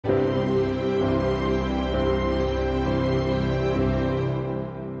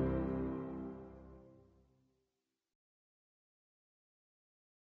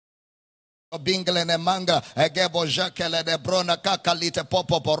Bingle ne manga, egebo jakele de brona kakalite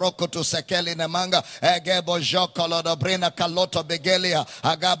popo poroko to sekeli ne manga, egebo jokolo de brena kaloto begelia,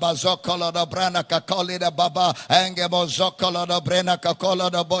 agaba zokolo de brana kakoli de baba, engebo zokolo de brena kakolo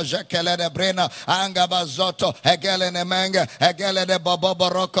de bojakele de brena, angaba zoto, egele ne manga, egele de baba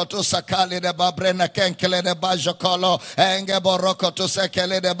boroko to sakali de babrena kenkele de bajokolo, engebo roko to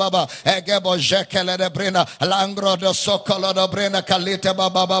sekele de baba, egebo jakele de brena, langro de sokolo de brena kalite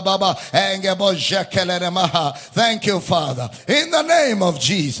baba baba, thank you, Father, in the name of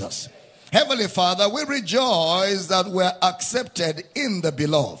Jesus. Heavenly Father, we rejoice that we're accepted in the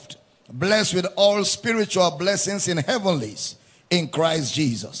beloved, blessed with all spiritual blessings in heavenlies in Christ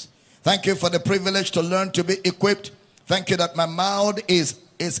Jesus. Thank you for the privilege to learn to be equipped. Thank you that my mouth is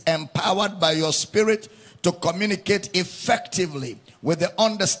empowered by your Spirit to communicate effectively with the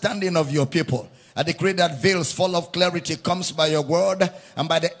understanding of your people. I decree that veils full of clarity comes by your word. And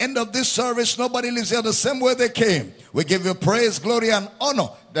by the end of this service, nobody lives here the same way they came. We give you praise, glory, and honor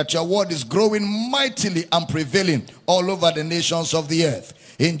that your word is growing mightily and prevailing all over the nations of the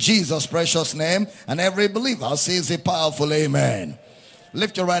earth. In Jesus' precious name, and every believer says a powerful amen.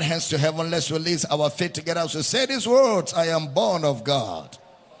 Lift your right hands to heaven. Let's release our faith together. So say these words: I am born of God.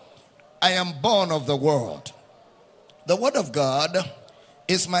 I am born of the world. The word of God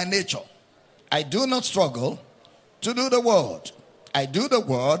is my nature. I do not struggle to do the word. I do the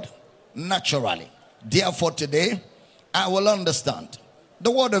word naturally. Therefore today, I will understand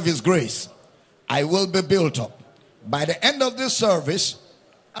the word of his grace. I will be built up. By the end of this service,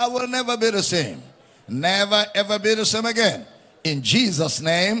 I will never be the same. Never ever be the same again. In Jesus'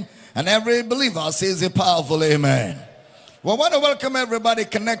 name, and every believer says a powerful amen. We want to welcome everybody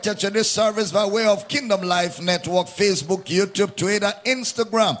connected to this service by way of Kingdom Life Network, Facebook, YouTube, Twitter,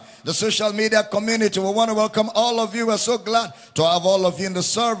 Instagram, the social media community. We want to welcome all of you. We're so glad to have all of you in the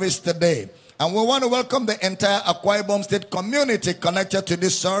service today. And we want to welcome the entire Akwa Ibom State community connected to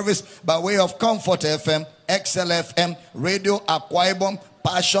this service by way of Comfort FM, XL FM, Radio Akwa Ibom,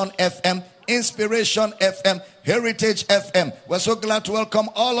 Passion FM, Inspiration FM, Heritage FM. We're so glad to welcome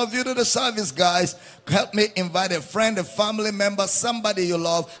all of you to the service, guys. Help me invite a friend, a family member, somebody you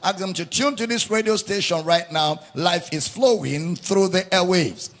love. Ask them to tune to this radio station right now. Life is flowing through the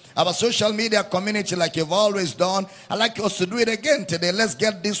airwaves. Our social media community, like you've always done, I'd like us to do it again today. Let's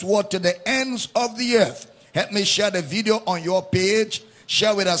get this word to the ends of the earth. Help me share the video on your page.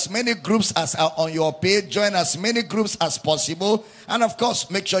 Share with as many groups as are on your page. Join as many groups as possible. And of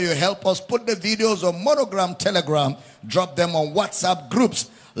course, make sure you help us put the videos on Monogram, Telegram. Drop them on WhatsApp groups.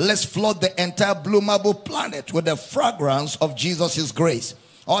 Let's flood the entire Blue Marble planet with the fragrance of Jesus' grace.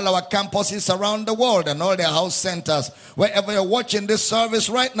 All our campuses around the world and all their house centers. Wherever you're watching this service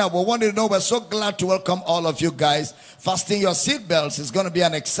right now, we want you to know we're so glad to welcome all of you guys. Fasten your seatbelts. It's going to be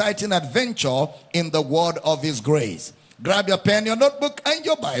an exciting adventure in the word of his grace. Grab your pen, your notebook, and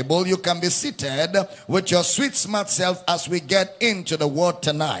your Bible. You can be seated with your sweet, smart self as we get into the word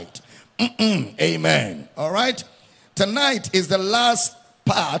tonight. Amen. All right? Tonight is the last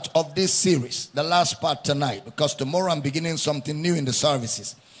part of this series. The last part tonight. Because tomorrow I'm beginning something new in the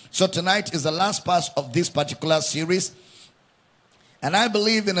services. So tonight is the last part of this particular series. And I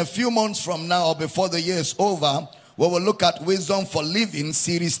believe in a few months from now, before the year is over, we will look at Wisdom for Living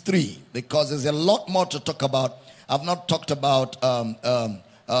Series 3. Because there's a lot more to talk about. I've not talked about,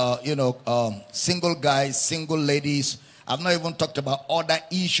 single guys, single ladies. I've not even talked about other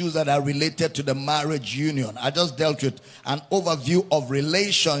issues that are related to the marriage union. I just dealt with an overview of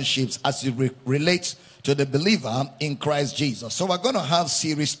relationships as it relates to the believer in Christ Jesus. So we're going to have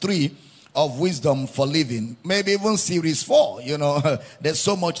series 3 of Wisdom for Living. Maybe even series 4, There's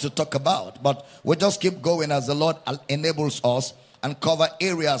so much to talk about. But we'll just keep going as the Lord enables us and cover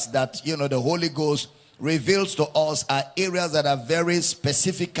areas that, the Holy Ghost reveals to us are areas that are very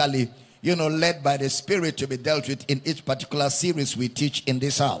specifically, led by the Spirit to be dealt with in each particular series we teach in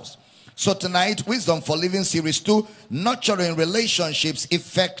this house. So tonight, Wisdom for Living Series 2, Nurturing Relationships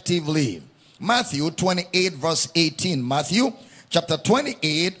Effectively. Matthew 28 verse 18. Matthew chapter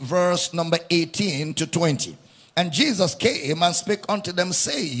 28 verse number 18 to 20. And Jesus came and spake unto them,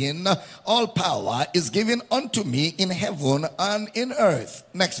 saying, all power is given unto me in heaven and in earth.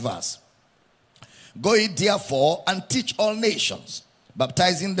 Next verse. Go ye therefore and teach all nations,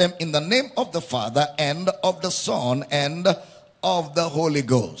 baptizing them in the name of the Father and of the Son and of the Holy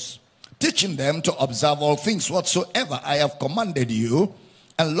Ghost, teaching them to observe all things whatsoever I have commanded you.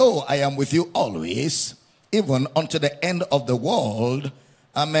 And lo, I am with you always, even unto the end of the world.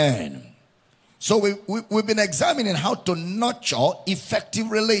 Amen. So we've been examining how to nurture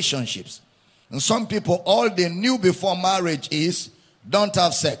effective relationships. And some people, all they knew before marriage is Don't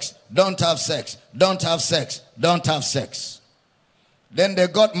have sex. Don't have sex. Don't have sex. Don't have sex. Then they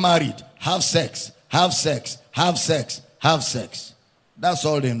got married. Have sex. Have sex. Have sex. Have sex. That's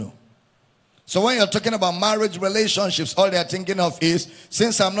all they know. So when you're talking about marriage relationships, all they're thinking of is,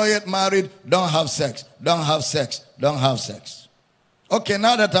 since I'm not yet married, don't have sex. Don't have sex. Don't have sex. Okay,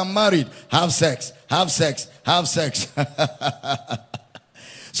 now that I'm married, have sex. Have sex. Have sex.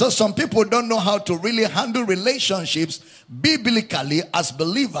 So some people don't know how to really handle relationships biblically as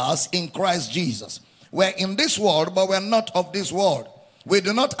believers in Christ Jesus. We're in this world, but we're not of this world. We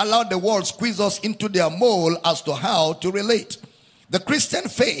do not allow the world squeeze us into their mold as to how to relate. The Christian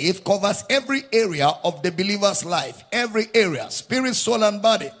faith covers every area of the believer's life. Every area, spirit, soul, and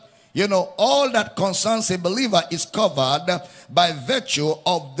body. You know, all that concerns a believer is covered by virtue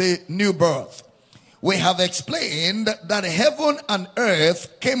of the new birth. We have explained that heaven and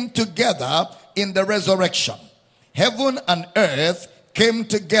earth came together in the resurrection. Heaven and earth came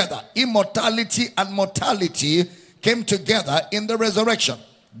together. Immortality and mortality came together in the resurrection.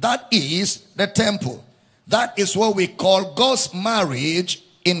 That is the temple. That is what we call God's marriage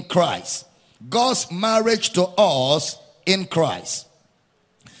in Christ. God's marriage to us in Christ.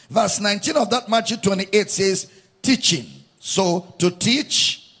 Verse 19 of that Matthew 28 says, teaching. So to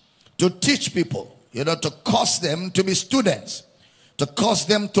teach people. You know, to cause them to be students, to cause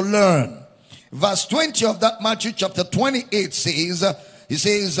them to learn. Verse 20 of that Matthew chapter 28 says, he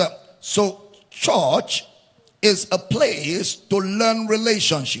says, so church is a place to learn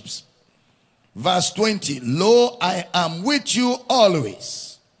relationships. Verse 20, lo, I am with you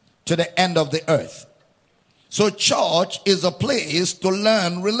always to the end of the earth. So church is a place to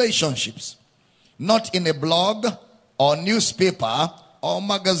learn relationships, not in a blog or newspaper or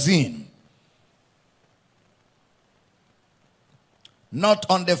magazine. Not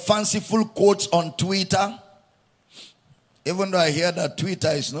on the fanciful quotes on Twitter. Even though I hear that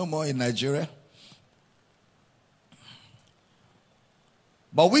Twitter is no more in Nigeria.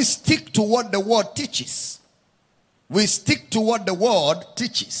 But we stick to what the word teaches. We stick to what the word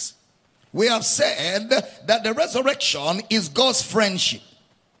teaches. We have said that the resurrection is God's friendship.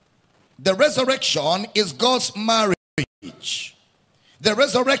 The resurrection is God's marriage. The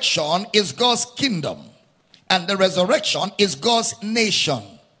resurrection is God's kingdom. And the resurrection is God's nation.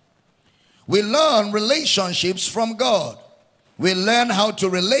 We learn relationships from God. We learn how to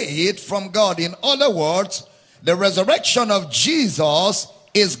relate from God. In other words, the resurrection of Jesus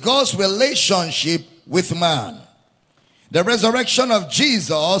is God's relationship with man. The resurrection of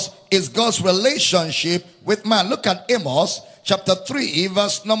Jesus is God's relationship with man. Look at Amos chapter 3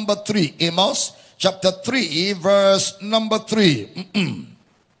 verse number 3. Amos chapter 3 verse number 3.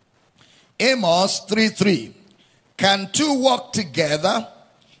 Amos 3:3. Can two walk together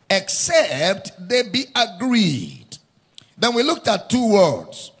except they be agreed? Then we looked at two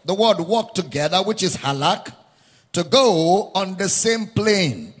words. The word walk together, which is halak, to go on the same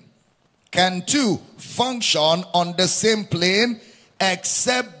plane. Can two function on the same plane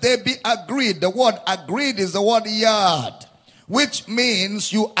except they be agreed? The word agreed is the word yard, which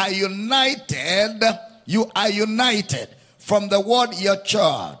means you are united. You are united from the word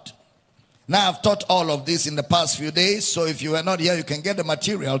yachad. Now, I've taught all of this in the past few days, so if you were not here, you can get the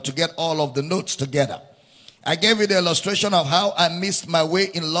material to get all of the notes together. I gave you the illustration of how I missed my way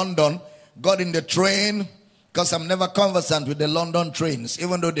in London, got in the train, because I'm never conversant with the London trains.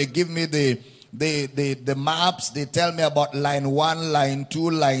 Even though they give me the maps, they tell me about line 1, line 2,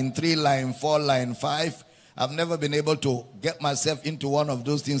 line 3, line 4, line 5. I've never been able to get myself into one of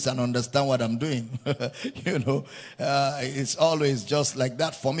those things and understand what I'm doing. You know, it's always just like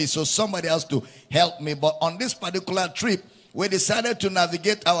that for me. So somebody has to help me. But on this particular trip, we decided to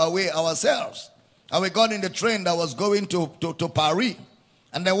navigate our way ourselves. And we got in the train that was going to Paris.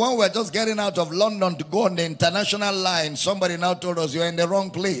 And then when we were just getting out of London to go on the international line, somebody now told us, you're in the wrong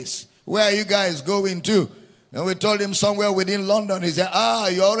place. Where are you guys going to? And we told him somewhere within London. He said,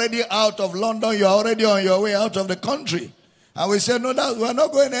 you're already out of London. You're already on your way out of the country. And we said, no, we're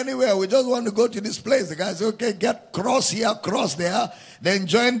not going anywhere. We just want to go to this place. The guy said, okay, cross here, cross there. Then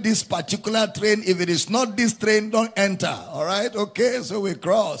join this particular train. If it is not this train, don't enter. All right? Okay, so we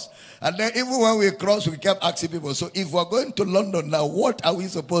cross. And then even when we cross, we kept asking people, so if we're going to London now, what are we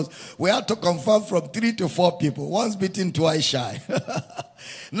supposed? We had to confirm from 3 to 4 people. Once bitten, twice shy.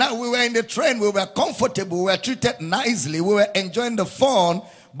 Now we were in the train. We were comfortable. We were treated nicely. We were enjoying the fun,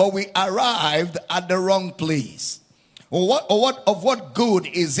 but we arrived at the wrong place. What good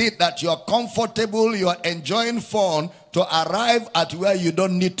is it that you're comfortable, you're enjoying fun, to arrive at where you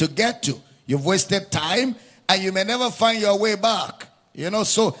don't need to get to? You've wasted time, and you may never find your way back.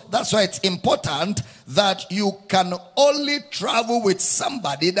 So that's why it's important that you can only travel with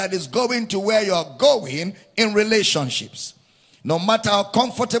somebody that is going to where you're going in relationships. No matter how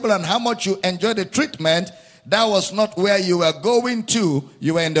comfortable and how much you enjoy the treatment, that was not where you were going to.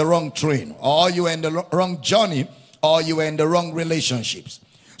 You were in the wrong train, or you were in the wrong journey, or you were in the wrong relationships.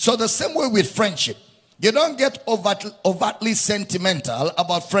 So the same way with friendship. You don't get overtly sentimental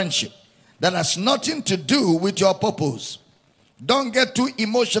about friendship. That has nothing to do with your purpose. Don't get too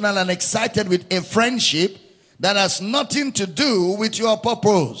emotional and excited with a friendship that has nothing to do with your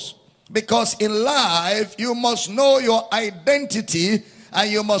purpose. Because in life, you must know your identity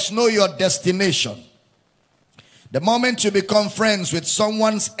and you must know your destination. The moment you become friends with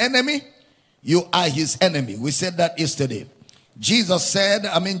someone's enemy, you are his enemy. We said that yesterday. Jesus said,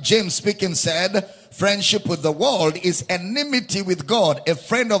 James speaking said, friendship with the world is enmity with God. A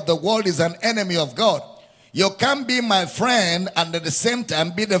friend of the world is an enemy of God. You can't be my friend and at the same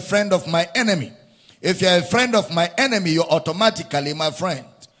time be the friend of my enemy. If you're a friend of my enemy, you're automatically my friend.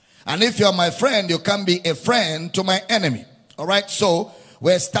 And if you're my friend, you can't be a friend to my enemy. All right, so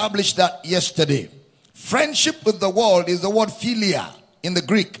we established that yesterday. Friendship with the world is the word philia in the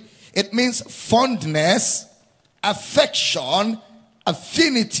Greek. It means fondness, affection,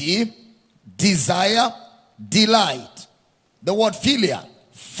 affinity, desire, delight. The word philia,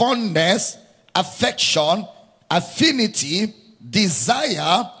 fondness, affection, affinity,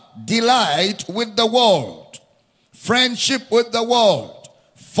 desire, delight with the world. Friendship with the world.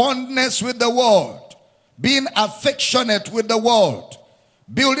 Fondness with the world. Being affectionate with the world.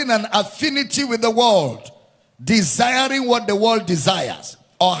 Building an affinity with the world. Desiring what the world desires.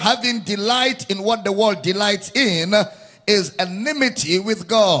 Or having delight in what the world delights in is enmity with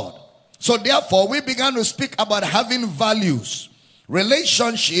God. So therefore, we began to speak about having values.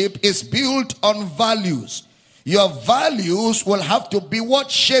 Relationship is built on values. Your values will have to be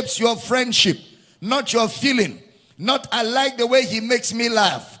what shapes your friendship, not your feeling. Not, I like the way he makes me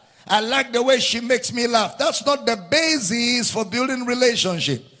laugh. I like the way she makes me laugh. That's not the basis for building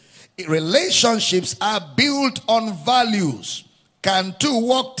relationship. Relationships are built on values. Can two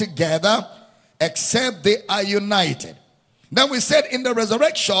walk together except they are united? Then we said in the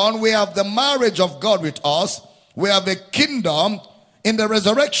resurrection, we have the marriage of God with us. We have a kingdom. In the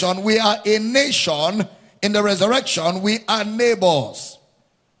resurrection, we are a nation. In the resurrection, we are neighbors.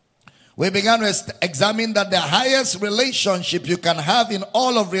 We began to examine that the highest relationship you can have in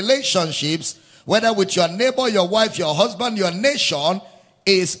all of relationships, whether with your neighbor, your wife, your husband, your nation,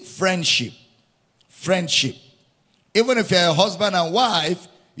 is friendship. Friendship. Even if you're a husband and wife,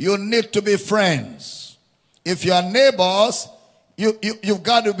 you need to be friends. If you are neighbors, you've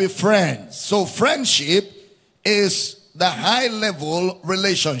got to be friends. So friendship is the high level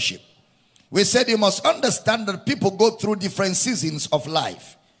relationship. We said you must understand that people go through different seasons of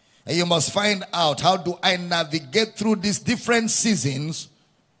life. And you must find out, how do I navigate through these different seasons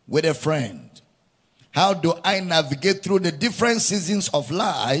with a friend? How do I navigate through the different seasons of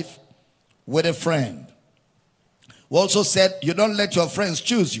life with a friend? We also said you don't let your friends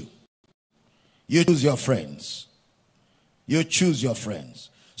choose you. You choose your friends. You choose your friends.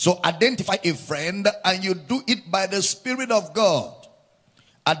 So identify a friend and you do it by the Spirit of God.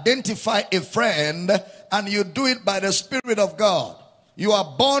 Identify a friend and you do it by the Spirit of God. You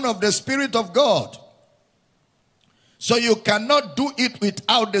are born of the Spirit of God. So you cannot do it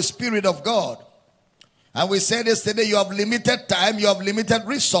without the Spirit of God. And we said yesterday, you have limited time, you have limited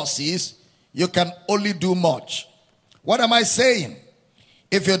resources, you can only do much. What am I saying?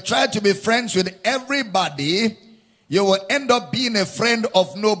 If you try to be friends with everybody, you will end up being a friend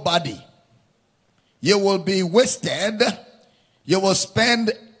of nobody. You will be wasted. You will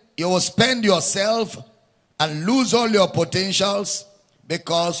spend yourself and lose all your potentials,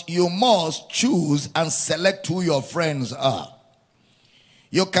 because you must choose and select who your friends are.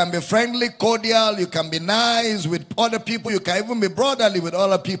 You can be friendly, cordial, you can be nice with other people, you can even be brotherly with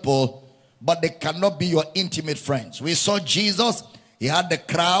other people, but they cannot be your intimate friends. We saw Jesus, he had the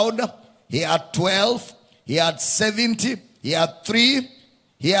crowd, he had 12, he had 70, he had 3,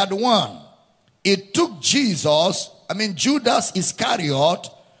 he had 1. It took Judas Iscariot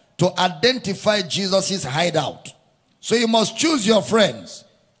to identify Jesus' hideout. So you must choose your friends,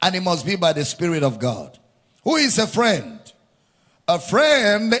 and it must be by the Spirit of God. Who is a friend? A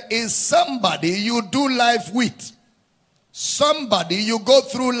friend is somebody you do life with. Somebody you go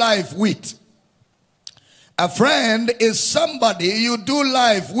through life with. A friend is somebody you do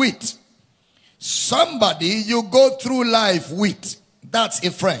life with. Somebody you go through life with. That's a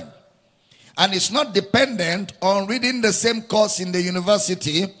friend. And it's not dependent on reading the same course in the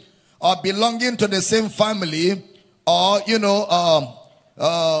university, or belonging to the same family, or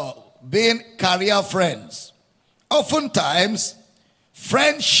being career friends. Oftentimes,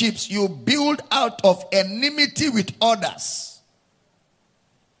 friendships you build out of enmity with others.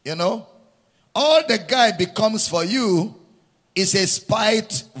 You know, all the guy becomes for you is a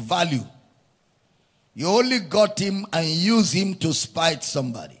spite value. You only got him and use him to spite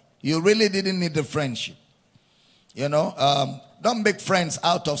somebody. You really didn't need the friendship. You know, don't make friends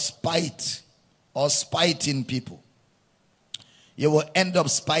out of spite or spiting people. You will end up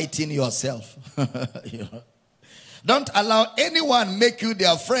spiting yourself. You know? Don't allow anyone make you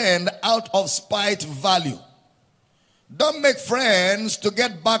their friend out of spite value. Don't make friends to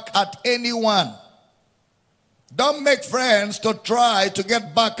get back at anyone. Don't make friends to try to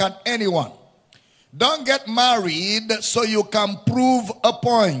get back at anyone. Don't get married so you can prove a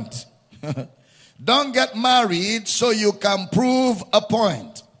point. Don't get married so you can prove a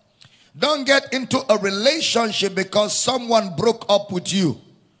point. Don't get into a relationship because someone broke up with you.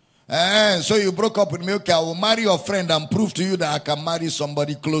 So you broke up with me, okay, I will marry your friend and prove to you that I can marry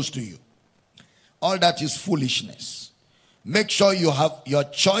somebody close to you. All that is foolishness. Make sure you have your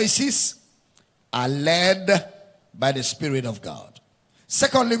choices are led by the Spirit of God.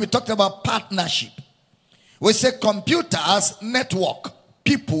 Secondly, we talked about partnership. We say computers network,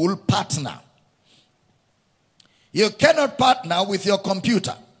 people partner. You cannot partner with your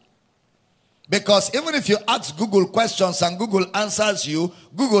computer. Because even if you ask Google questions and Google answers you,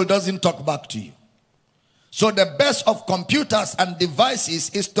 Google doesn't talk back to you. So the best of computers and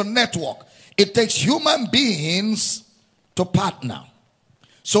devices is to network. It takes human beings to partner.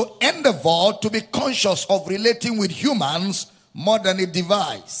 So endeavor to be conscious of relating with humans more than a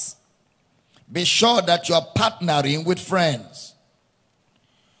device. Be sure that you are partnering with friends.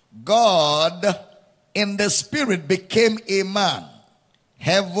 God in the Spirit became a man.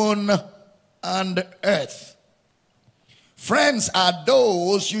 Heaven and earth. Friends are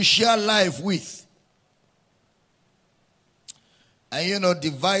those you share life with. And you know,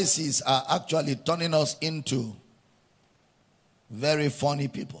 devices are actually turning us into very funny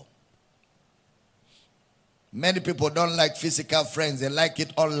people. Many people don't like physical friends. They like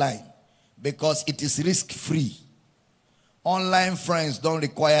it online because it is risk-free. Online friends don't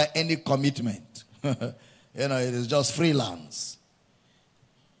require any commitment. You know, it is just freelance.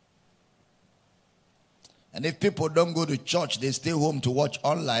 And if people don't go to church, they stay home to watch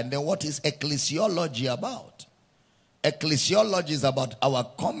online, then what is ecclesiology about? Ecclesiology is about our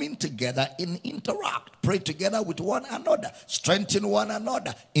coming together and interact. Pray together with one another. Strengthen one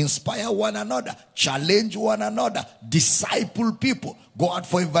another. Inspire one another. Challenge one another. Disciple people. Go out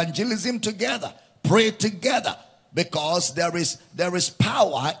for evangelism together. Pray together. Because there is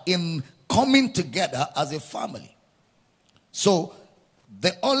power in coming together as a family. So,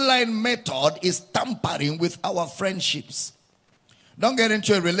 the online method is tampering with our friendships. Don't get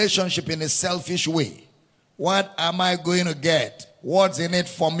into a relationship in a selfish way. What am I going to get? What's in it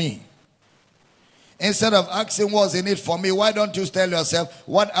for me? Instead of asking what's in it for me, why don't you tell yourself,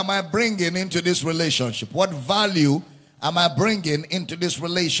 what am I bringing into this relationship? What value am I bringing into this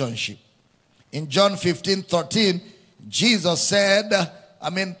relationship? In John 15:13, Jesus said,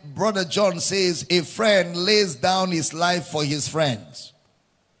 Brother John says, a friend lays down his life for his friends.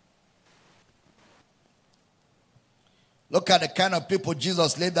 Look at the kind of people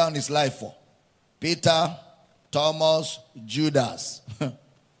Jesus laid down his life for. Peter, Thomas, Judas.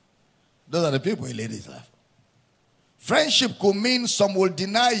 Those are the people he laid his life for. Friendship could mean some will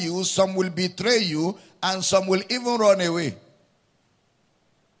deny you, some will betray you, and some will even run away.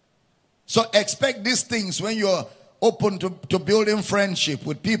 So expect these things when you're open to building friendship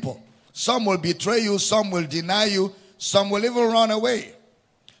with people. Some will betray you, some will deny you, some will even run away.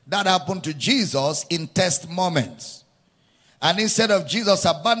 That happened to Jesus in test moments. And instead of Jesus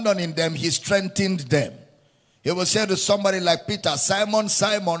abandoning them, he strengthened them. He will say to somebody like Peter, Simon,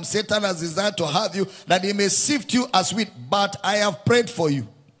 Simon, Satan has desired to have you, that he may sift you as wheat, but I have prayed for you.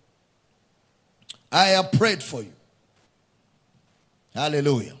 I have prayed for you.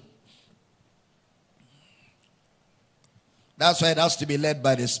 Hallelujah. That's why it has to be led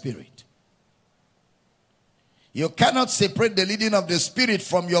by the Spirit. You cannot separate the leading of the Spirit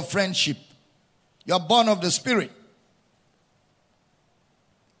from your friendship. You're born of the Spirit.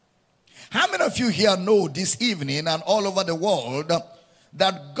 How many of you here know this evening and all over the world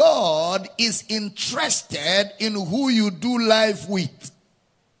that God is interested in who you do life with?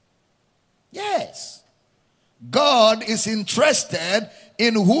 Yes. God is interested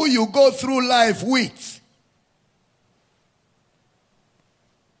in who you go through life with.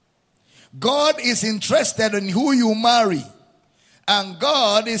 God is interested in who you marry. And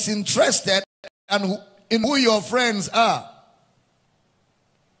God is interested in who your friends are.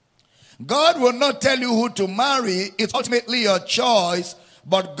 God will not tell you who to marry. It's ultimately your choice.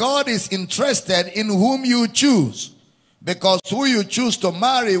 But God is interested in whom you choose. Because who you choose to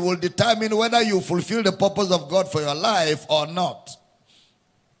marry will determine whether you fulfill the purpose of God for your life or not.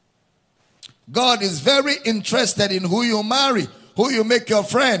 God is very interested in who you marry, who you make your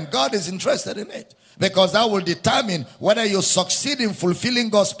friend. God is interested in it. Because that will determine whether you succeed in fulfilling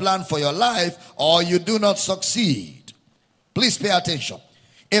God's plan for your life or you do not succeed. Please pay attention.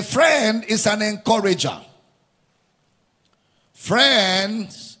 A friend is an encourager.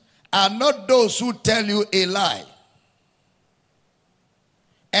 Friends are not those who tell you a lie.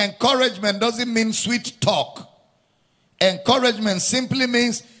 Encouragement doesn't mean sweet talk. Encouragement simply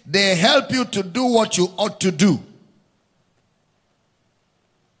means they help you to do what you ought to do.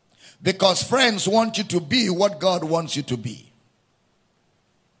 Because friends want you to be what God wants you to be.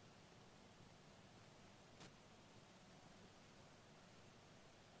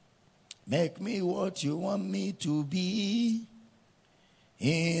 Make me what you want me to be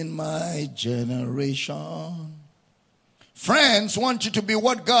in my generation. Friends want you to be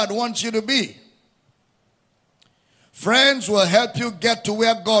what God wants you to be. Friends will help you get to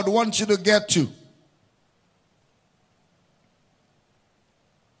where God wants you to get to.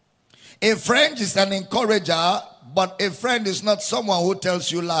 A friend is an encourager, but a friend is not someone who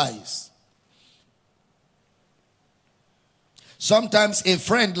tells you lies. Sometimes a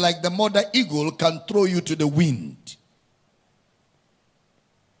friend like the mother eagle can throw you to the wind.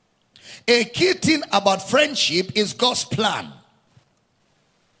 A key thing about friendship is God's plan.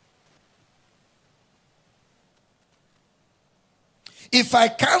 If I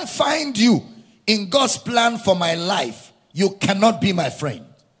can't find you in God's plan for my life, you cannot be my friend.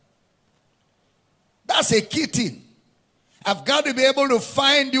 That's a key thing. I've got to be able to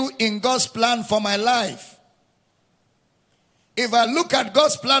find you in God's plan for my life. If I look at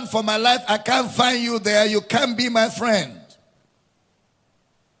God's plan for my life, I can't find you there, you can't be my friend.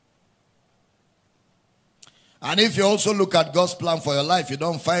 And if you also look at God's plan for your life, you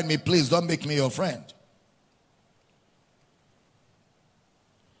don't find me, please don't make me your friend.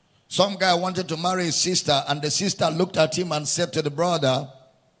 Some guy wanted to marry his sister, and the sister looked at him and said to the brother,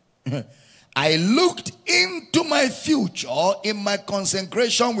 I looked into my future in my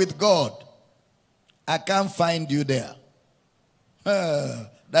consecration with God. I can't find you there.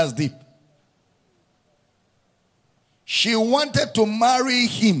 That's deep. She wanted to marry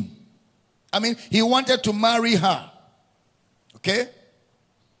him. He wanted to marry her. Okay?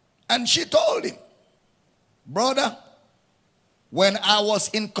 And she told him, brother, when I was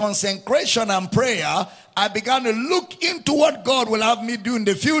in consecration and prayer, I began to look into what God will have me do in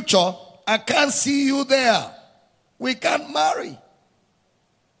the future. I can't see you there. We can't marry.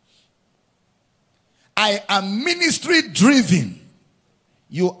 I am ministry driven.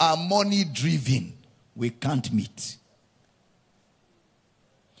 You are money driven. We can't meet.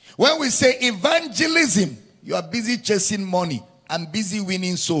 When we say evangelism, you are busy chasing money and busy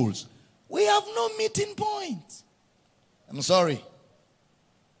winning souls. We have no meeting point. I'm sorry.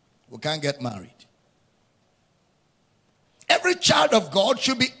 We can't get married. Every child of God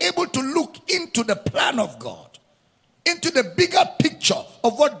should be able to look into the plan of God, into the bigger picture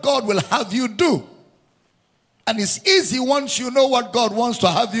of what God will have you do. And it's easy once you know what God wants to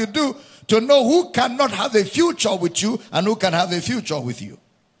have you do to know who cannot have a future with you and who can have a future with you.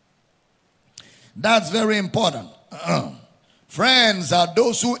 That's very important. Friends are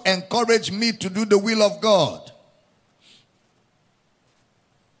those who encourage me to do the will of God.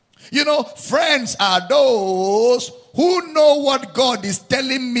 You know, friends are those who know what God is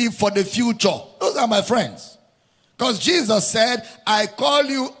telling me for the future. Those are my friends. Because Jesus said, I call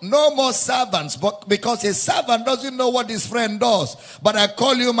you no more servants, but because a servant doesn't know what his friend does. But I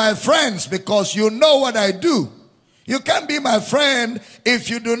call you my friends because you know what I do. You can't be my friend if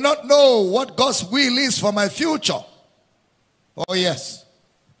you do not know what God's will is for my future. Oh yes.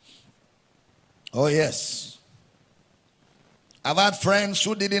 Oh yes. I've had friends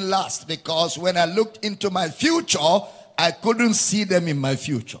who didn't last because when I looked into my future, I couldn't see them in my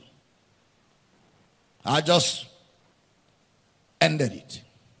future. I just ended it.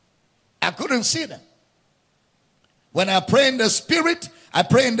 I couldn't see them. When I pray in the Spirit, I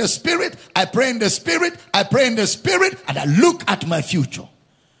pray in the Spirit, I pray in the Spirit, I pray in the Spirit, and I look at my future.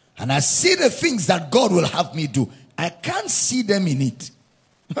 And I see the things that God will have me do. I can't see them in it.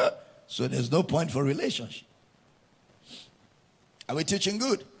 So there's no point for relationship. Are we teaching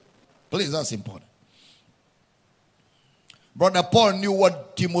good? Please, that's important. Brother Paul knew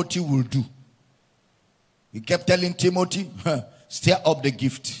what Timothy will do. He kept telling Timothy, stir up the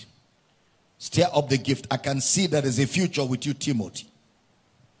gift. Stir up the gift. I can see that there's a future with you, Timothy.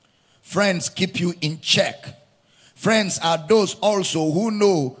 Friends keep you in check. Friends are those also who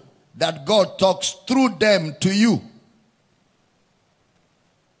know that God talks through them to you.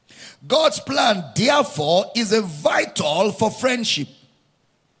 God's plan, therefore, is a vital for friendship.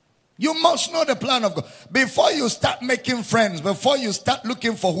 You must know the plan of God. Before you start making friends, before you start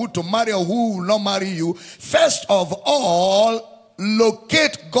looking for who to marry or who will not marry you, first of all,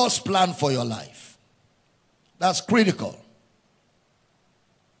 locate God's plan for your life. That's critical.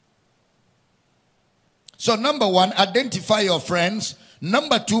 So number one, identify your friends.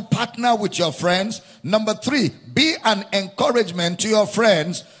 Number two, partner with your friends. Number three, be an encouragement to your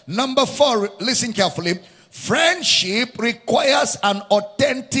friends. Number four, listen carefully. Friendship requires an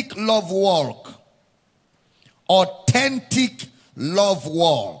authentic love walk. Authentic love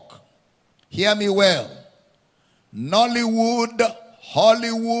walk. Hear me well. Nollywood,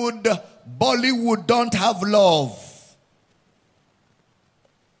 Hollywood, Bollywood don't have love.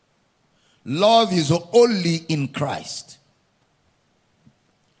 Love is only in Christ.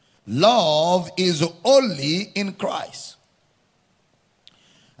 Love is only in Christ.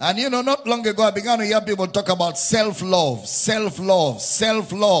 And you know, not long ago I began to hear people talk about self-love, self-love,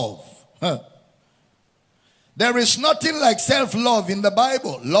 self-love. There is nothing like self-love in the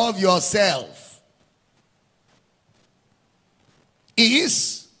Bible. Love yourself.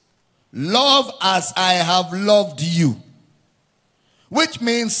 Is love as I have loved you. Which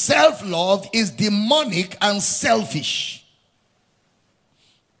means self-love is demonic and selfish.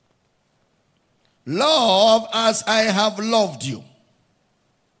 Love as I have loved you.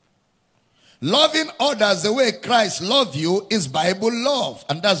 Loving others the way Christ loved you is Bible love.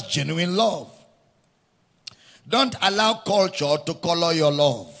 And that's genuine love. Don't allow culture to color your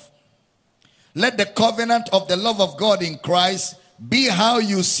love. Let the covenant of the love of God in Christ be how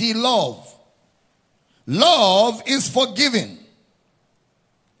you see love. Love is forgiving.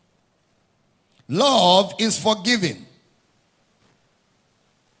 Love is forgiving.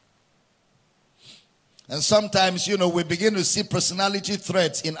 And sometimes, you know, we begin to see personality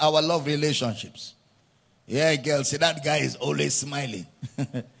threats in our love relationships. Yeah, girl, see that guy is always smiling.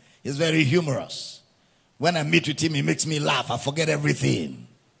 He's very humorous. When I meet with him, he makes me laugh. I forget everything.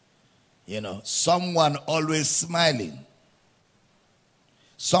 You know, someone always smiling.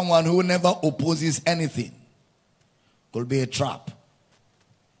 Someone who never opposes anything could be a trap.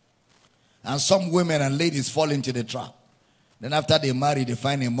 And some women and ladies fall into the trap. Then after they marry, they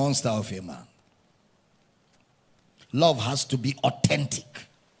find a monster of a man. Love has to be authentic.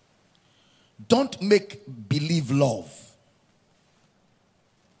 Don't make believe love.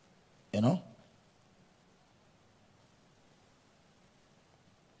 You know?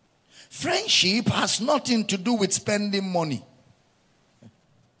 Friendship has nothing to do with spending money.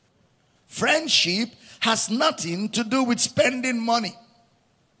 Friendship has nothing to do with spending money.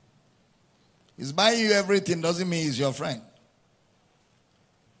 He's buying you everything doesn't mean he's your friend.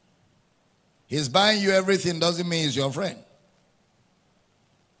 He's buying you everything doesn't mean he's your friend.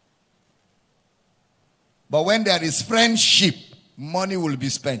 But when there is friendship, money will be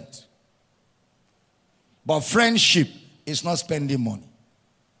spent. But friendship is not spending money.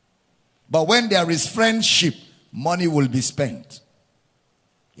 But when there is friendship, money will be spent.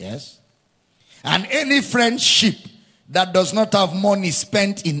 Yes? And any friendship that does not have money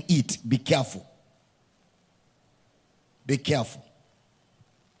spent in it, be careful. Be careful.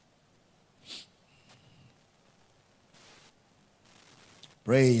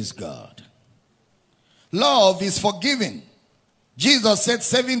 Praise God. Love is forgiving. Jesus said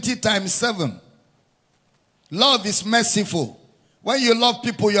 70 times 7. Love is merciful. When you love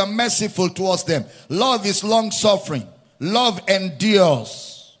people, you are merciful towards them. Love is long-suffering. Love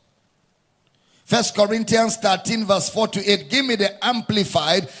endures. 1 Corinthians 13 verse 4 to 8. Give me the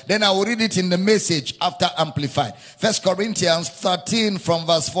Amplified, then I will read it in the Message after Amplified. 1 Corinthians 13 from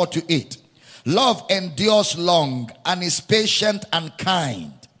verse 4 to 8. Love endures long and is patient and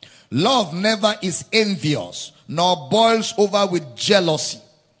kind. Love never is envious, nor boils over with jealousy.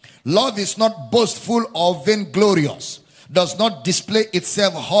 Love is not boastful or vainglorious, does not display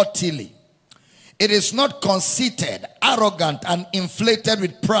itself haughtily. It is not conceited, arrogant, and inflated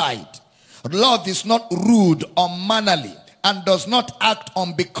with pride. Love is not rude or unmannerly and does not act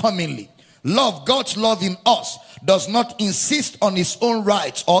unbecomingly. Love, God's love in us, does not insist on its own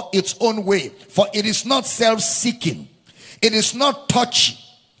rights or its own way, for it is not self-seeking. It is not touchy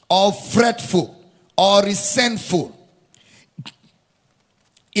or fretful or resentful.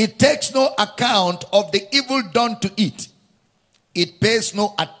 It takes no account of the evil done to it. It pays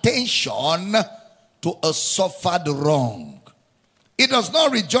no attention to a suffered wrong. It does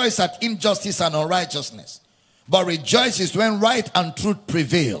not rejoice at injustice and unrighteousness, but rejoices when right and truth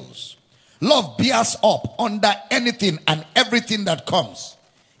prevails. Love bears up under anything and everything that comes.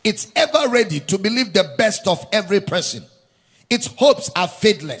 It's ever ready to believe the best of every person. Its hopes are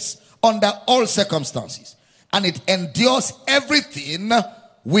faithless under all circumstances, and it endures everything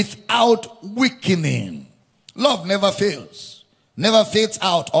without weakening. Love never fails, never fades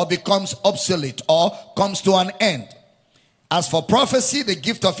out or becomes obsolete or comes to an end. As for prophecy, the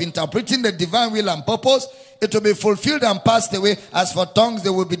gift of interpreting the divine will and purpose, it will be fulfilled and passed away. As for tongues, they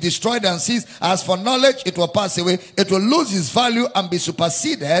will be destroyed and ceased. As for knowledge, it will pass away. It will lose its value and be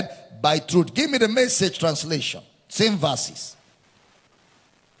superseded by truth. Give me the Message translation. Same verses.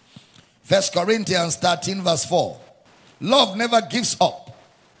 1 Corinthians 13 verse 4. Love never gives up.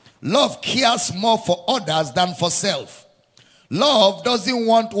 Love cares more for others than for self. Love doesn't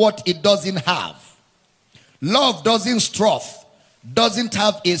want what it doesn't have. Love doesn't struth, doesn't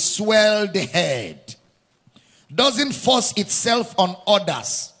have a swelled head, doesn't force itself on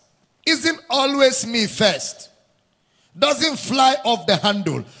others, isn't always me first, doesn't fly off the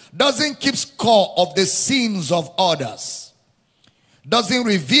handle, doesn't keep score of the sins of others, doesn't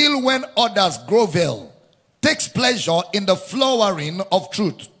reveal when others grovel, takes pleasure in the flowering of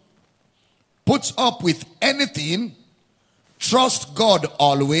truth, puts up with anything, trusts God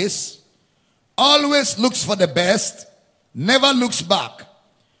always looks for the best, never looks back,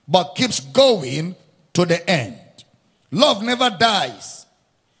 but keeps going to the end. Love never dies.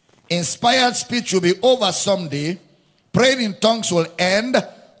 Inspired speech will be over someday. Praying in tongues will end.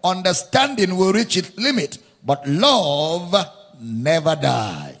 Understanding will reach its limit. But love never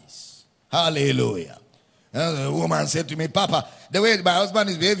dies. Hallelujah. A woman said to me, Papa, the way my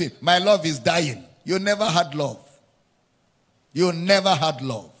husband is behaving, my love is dying. You never had love. You never had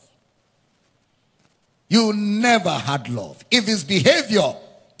love. You never had love. If his behavior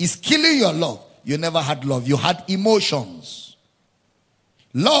is killing your love, you never had love. You had emotions.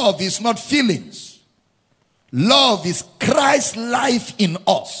 Love is not feelings. Love is Christ's life in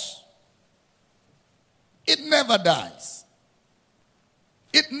us. It never dies.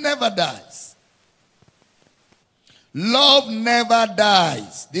 It never dies. Love never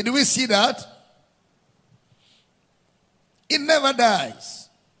dies. Did we see that? It never dies.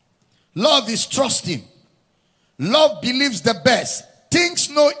 Love is trusting. Love believes the best, thinks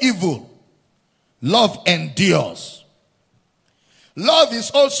no evil. Love endures. Love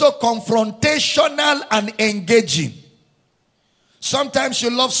is also confrontational and engaging. Sometimes you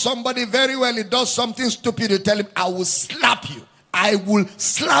love somebody very well, he does something stupid, you tell him, I will slap you. I will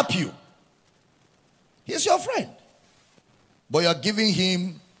slap you. He's your friend. But you're giving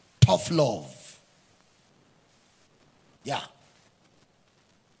him tough love. Yeah.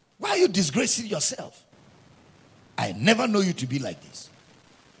 Why are you disgracing yourself? I never know you to be like this.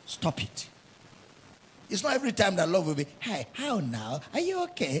 Stop it. It's not every time that love will be, hi, how now? Are you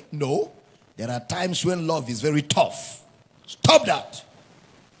okay? No. There are times when love is very tough. Stop that.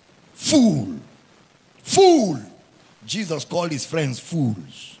 Fool. Fool. Jesus called his friends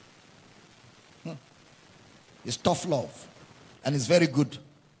fools. It's tough love. And it's very good.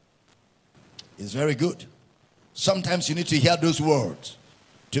 It's very good. Sometimes you need to hear those words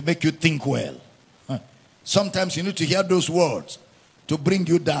to make you think well. Sometimes you need to hear those words to bring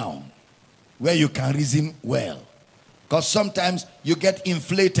you down where you can reason well. Because sometimes you get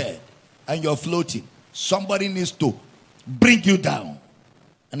inflated and you're floating. Somebody needs to bring you down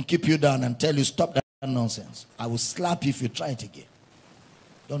and keep you down and tell you, stop that nonsense. I will slap you if you try it again.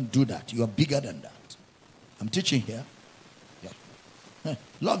 Don't do that. You are bigger than that. I'm teaching here. Yeah.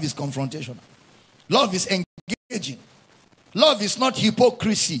 Love is confrontational. Love is engaging. Love is not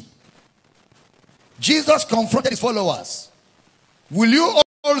hypocrisy. Jesus confronted his followers. Will you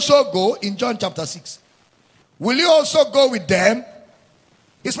also go in John chapter 6? Will you also go with them?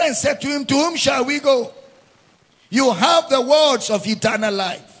 His friends said to him, to whom shall we go? You have the words of eternal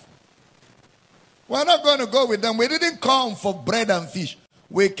life. We're not going to go with them. We didn't come for bread and fish.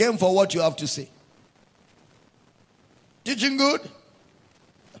 We came for what you have to say. Teaching good?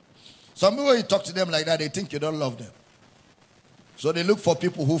 Some people, you talk to them like that, they think you don't love them. So they look for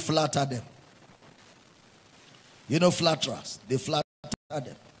people who flatter them. You know, flatterers, they flatter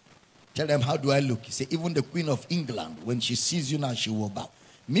them. Tell them, how do I look? You say, even the Queen of England, when she sees you now, she will bow.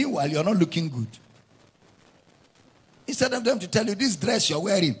 Meanwhile, you're not looking good. Instead of them to tell you, this dress you're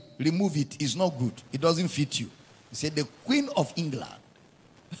wearing, remove it. It's not good. It doesn't fit you. You say, the Queen of England,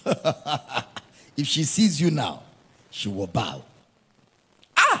 if she sees you now, she will bow.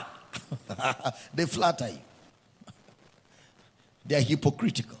 Ah! They flatter you. They are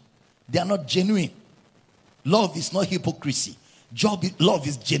hypocritical. They are not genuine. Love is not hypocrisy. Love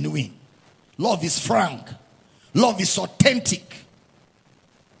is genuine. Love is frank. Love is authentic.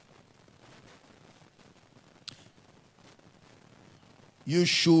 You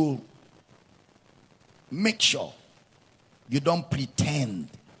should make sure you don't pretend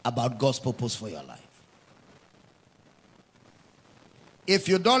about God's purpose for your life. If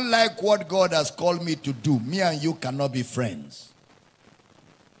you don't like what God has called me to do, me and you cannot be friends.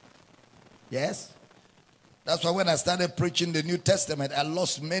 Yes? That's why when I started preaching the New Testament, I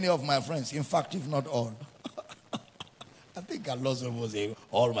lost many of my friends. In fact, if not all. I think I lost almost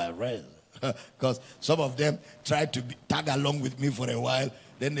all my friends. Because some of them tried to tag along with me for a while.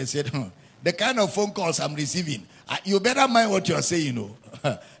 Then they said, the kind of phone calls I'm receiving, you better mind what you're saying. You know?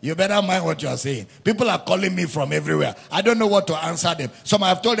 You better mind what you're saying. People are calling me from everywhere. I don't know what to answer them. Some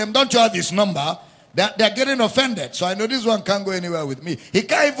I've told them, don't you have his number? They're getting offended. So I know this one can't go anywhere with me. He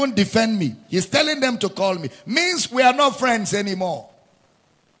can't even defend me. He's telling them to call me. Means we are not friends anymore.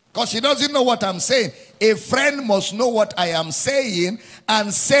 Because he doesn't know what I'm saying. A friend must know what I am saying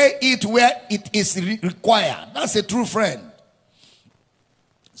and say it where it is required. That's a true friend.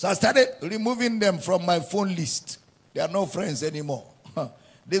 So I started removing them from my phone list. They are no friends anymore.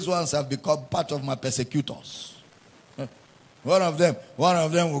 These ones have become part of my persecutors. One of them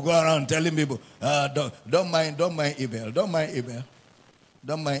will go around telling people, don't mind Abel. Don't mind Abel.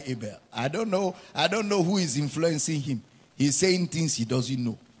 Don't mind Abel. I don't know who is influencing him. He's saying things he doesn't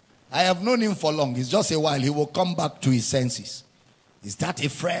know. I have known him for long. It's just a while. He will come back to his senses. Is that a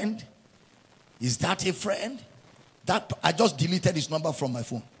friend? Is that a friend? I just deleted his number from my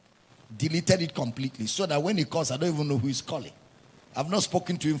phone. Deleted it completely. So that when he calls, I don't even know who is calling. I've not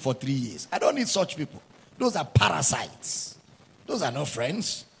spoken to him for 3 years. I don't need such people. Those are parasites. Those are not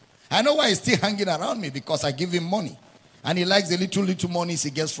friends. I know why he's still hanging around me, because I give him money. And he likes the little monies he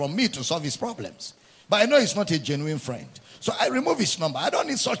gets from me to solve his problems. But I know he's not a genuine friend. So I remove his number. I don't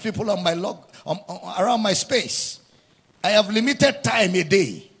need such people on my around my space. I have limited time a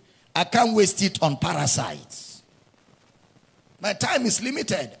day. I can't waste it on parasites. My time is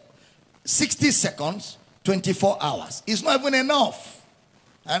limited. 60 seconds, 24 hours. It's not even enough.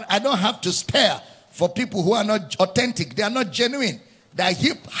 And I don't have to spare for people who are not authentic. They are not genuine. They are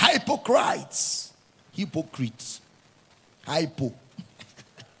hypocrites. Hypocrites. Hypo.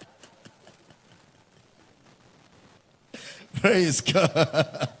 Praise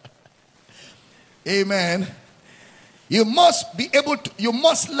God. Amen. You must be able to, you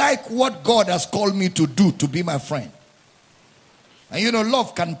must like what God has called me to do to be my friend. And you know,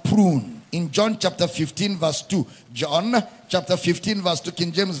 love can prune. In John chapter 15 verse 2. John chapter 15 verse 2,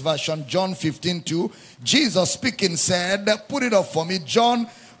 King James Version, John 15:2. Jesus speaking said, put it up for me, John,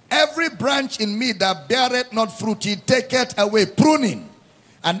 every branch in me that beareth not fruit, he taketh away, pruning.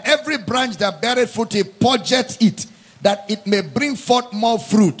 And every branch that beareth fruit, he purgeth it, that it may bring forth more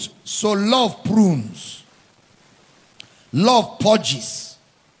fruit. So love prunes. Love purges.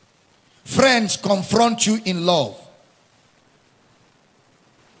 Friends confront you in love.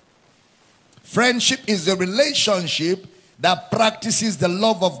 Friendship is a relationship that practices the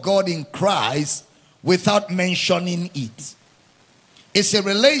love of God in Christ without mentioning it. It's a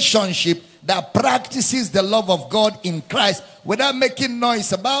relationship that practices the love of God in Christ without making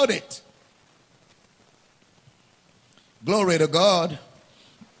noise about it. Glory to God.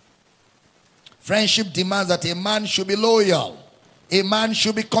 Friendship demands that a man should be loyal. A man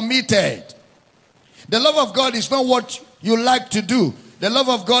should be committed. The love of God is not what you like to do. The love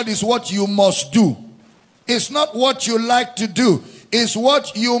of God is what you must do. It's not what you like to do. It's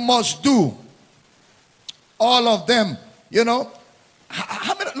what you must do. All of them, you know.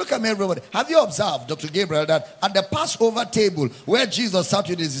 How many, look at me, everybody. Have you observed, Dr. Gabriel, that at the Passover table where Jesus sat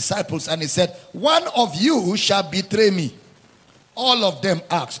with his disciples and he said, one of you shall betray me. All of them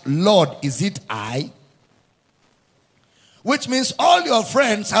asked, Lord, is it I? Which means all your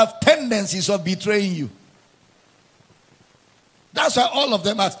friends have tendencies of betraying you. That's why all of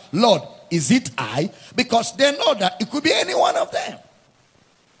them ask, Lord, is it I? Because they know that it could be any one of them.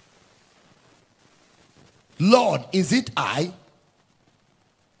 Lord, is it I?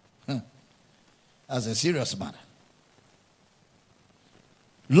 That's a serious matter.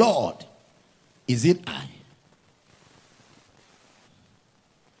 Lord, is it I?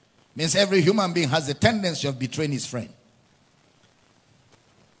 Means every human being has a tendency of betraying his friend.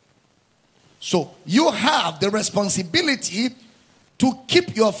 So you have the responsibility to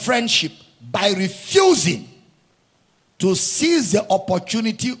keep your friendship by refusing to seize the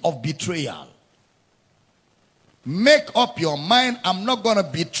opportunity of betrayal. Make up your mind, I'm not going to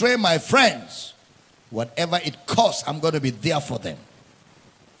betray my friends. Whatever it costs, I'm going to be there for them.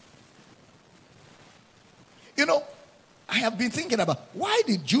 You know, I have been thinking about, why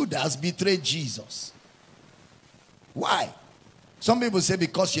did Judas betray Jesus? Why? Some people say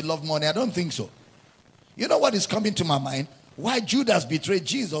because she loved money. I don't think so. You know what is coming to my mind? Why Judas betrayed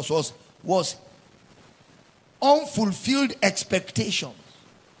Jesus was unfulfilled expectations.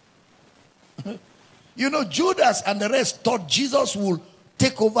 You know, Judas and the rest thought Jesus will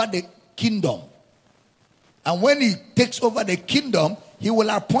take over the kingdom. And when he takes over the kingdom, he will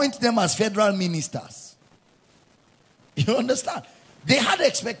appoint them as federal ministers. You understand? They had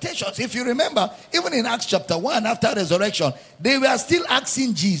expectations. If you remember, even in Acts chapter 1, after resurrection, they were still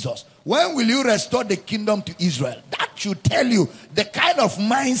asking Jesus, when will you restore the kingdom to Israel? That should tell you the kind of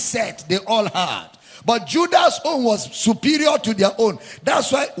mindset they all had. But Judas' own was superior to their own.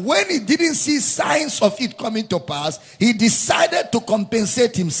 That's why when he didn't see signs of it coming to pass, he decided to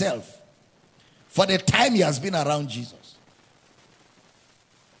compensate himself for the time he has been around Jesus.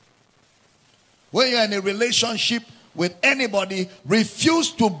 When you're in a relationship with anybody,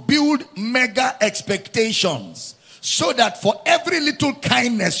 refuse to build mega expectations so that for every little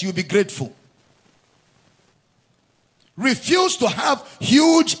kindness you'll be grateful. Refuse to have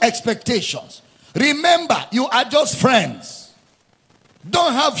huge expectations. Remember, you are just friends.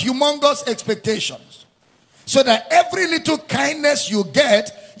 Don't have humongous expectations. So that every little kindness you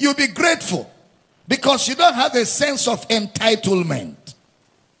get, you'll be grateful. Because you don't have a sense of entitlement.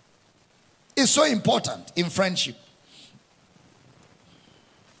 It's so important in friendship.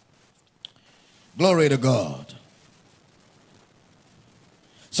 Glory to God.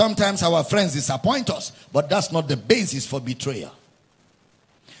 Sometimes our friends disappoint us, but that's not the basis for betrayal.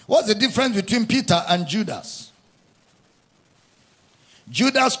 What's the difference between Peter and Judas?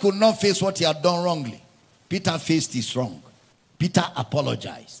 Judas could not face what he had done wrongly. Peter faced his wrong. Peter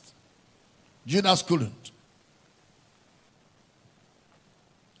apologized. Judas couldn't.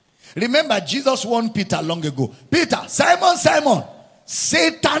 Remember, Jesus warned Peter long ago. Peter, Simon, Simon,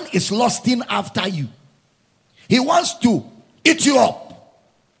 Satan is lusting after you. He wants to eat you up.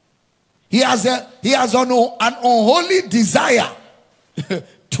 He has an unholy desire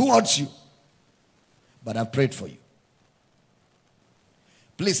towards you. But I prayed for you.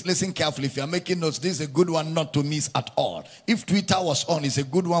 Please listen carefully. If you are making notes, this is a good one not to miss at all. If Twitter was on, it's a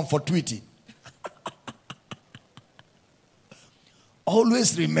good one for tweeting.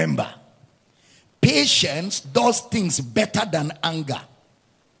 Always remember, patience does things better than anger.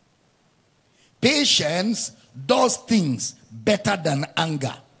 Patience does things better than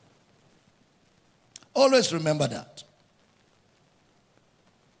anger. Always remember that.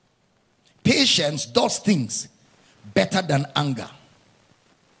 Patience does things better than anger.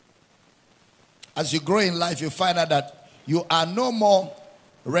 As you grow in life, you find out that you are no more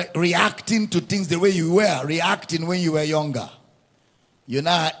reacting to things the way you were reacting when you were younger. You're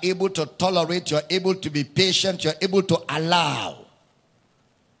now able to tolerate, you're able to be patient, you're able to allow.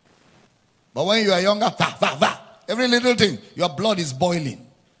 But when you are younger, every little thing, your blood is boiling.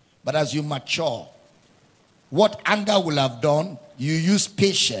 But as you mature, what anger will have done, you use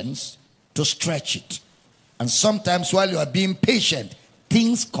patience to stretch it. And sometimes while you are being patient,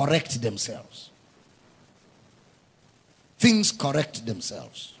 things correct themselves. Things correct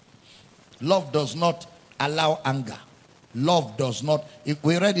themselves. Love does not allow anger. Love does not. If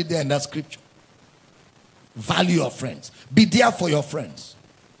we read it there in that scripture. Value your friends. Be there for your friends.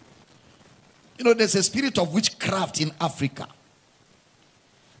 You know, there's a spirit of witchcraft in Africa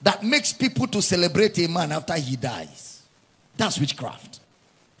that makes people to celebrate a man after he dies. That's witchcraft.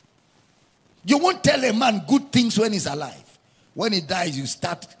 You won't tell a man good things when he's alive. When he dies, you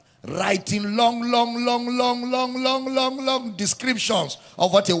start writing long descriptions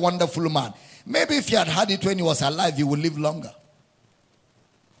of what a wonderful man. Maybe if he had had it when he was alive, he would live longer.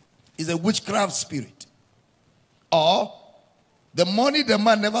 It's a witchcraft spirit. Or the money the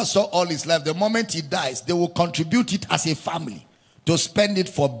man never saw all his life, the moment he dies, they will contribute it as a family to spend it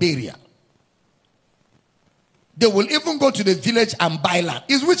for burial. They will even go to the village and buy land.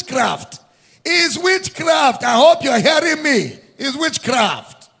 It's witchcraft. It's witchcraft. I hope you're hearing me. It's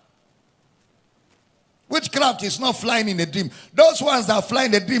witchcraft. Witchcraft is not flying in a dream. Those ones that fly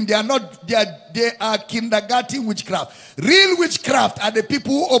in a dream, they are kindergarten witchcraft. Real witchcraft are the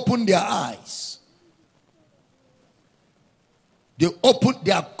people who open their eyes. They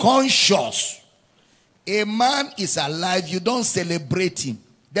are conscious. A man is alive, you don't celebrate him.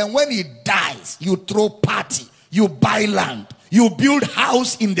 Then when he dies, you throw party, you buy land, you build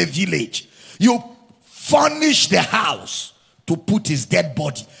house in the village, you furnish the house to put his dead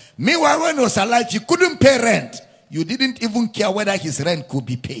body. Meanwhile, when he was alive, you couldn't pay rent. You didn't even care whether his rent could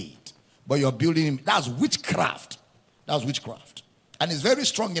be paid. But you're building him. That's witchcraft. That's witchcraft. And it's very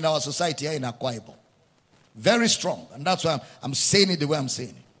strong in our society here in Akwa Ibom. Very strong. And that's why I'm saying it the way I'm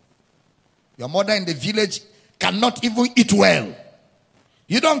saying it. Your mother in the village cannot even eat well.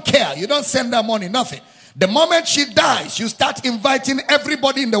 You don't care. You don't send her money, nothing. The moment she dies, you start inviting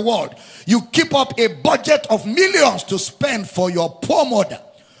everybody in the world. You keep up a budget of millions to spend for your poor mother,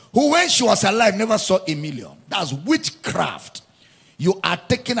 who when she was alive never saw a million. That's witchcraft. You are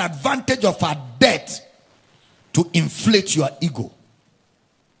taking advantage of her death to inflate your ego.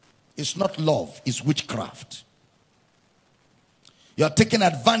 It's not love, it's witchcraft. You're taking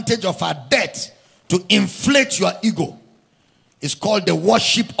advantage of her death to inflate your ego. It's called the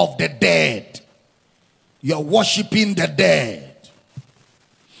worship of the dead. You're worshiping the dead.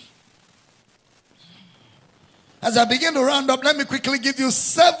 As I begin to round up, let me quickly give you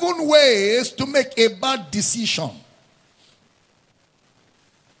 7 ways to make a bad decision.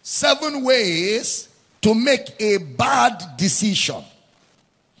 7 ways to make a bad decision.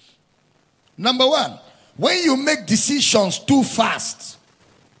 Number 1, when you make decisions too fast.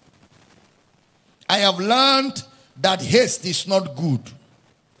 I have learned that haste is not good.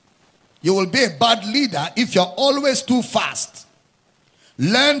 You will be a bad leader if you're always too fast.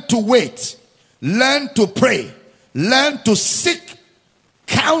 Learn to wait. Learn to pray. Learn to seek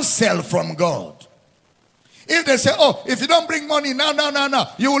counsel from God. If they say, oh, if you don't bring money now,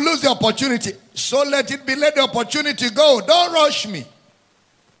 you will lose the opportunity. So let it be, let the opportunity go. Don't rush me.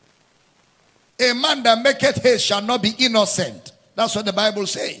 A man that maketh haste shall not be innocent. That's what the Bible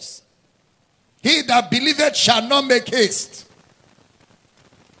says. He that believeth shall not make haste.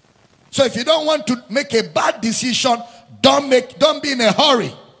 So if you don't want to make a bad decision, don't be in a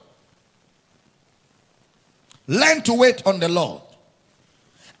hurry. Learn to wait on the Lord.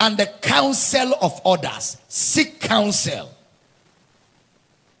 And the counsel of others. Seek counsel.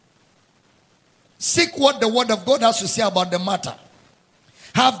 Seek what the word of God has to say about the matter.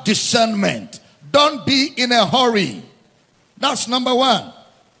 Have discernment. Don't be in a hurry. That's number 1.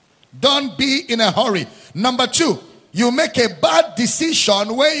 Don't be in a hurry. Number 2, you make a bad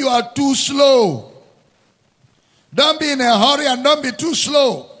decision when you are too slow. Don't be in a hurry and don't be too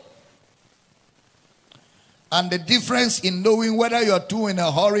slow. And the difference in knowing whether you are too in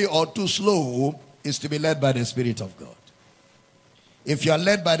a hurry or too slow is to be led by the Spirit of God. If you are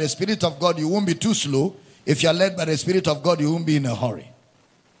led by the Spirit of God, you won't be too slow. If you are led by the Spirit of God, you won't be in a hurry.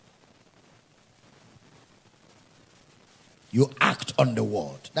 You act on the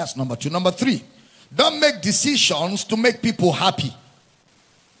word. That's number 2. Number 3, don't make decisions to make people happy.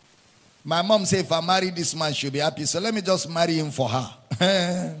 My mom said, if I marry this man, she'll be happy. So let me just marry him for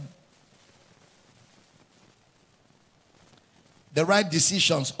her. The right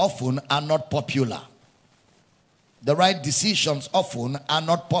decisions often are not popular. The right decisions often are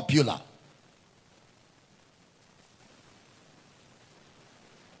not popular.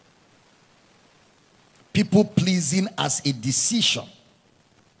 People pleasing as a decision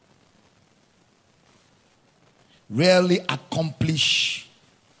rarely accomplish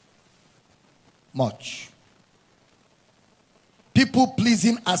much. People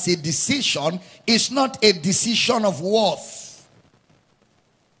pleasing as a decision is not a decision of worth.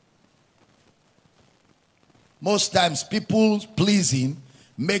 Most times people pleasing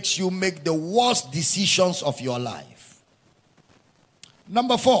makes you make the worst decisions of your life.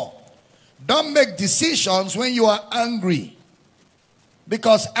 Number 4, don't make decisions when you are angry,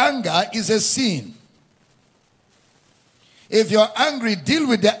 because anger is a sin. If you're angry, deal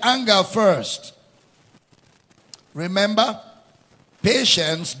with the anger first. Remember,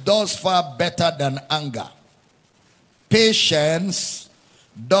 patience does far better than anger. Patience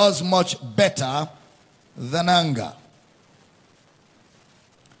does much better than anger.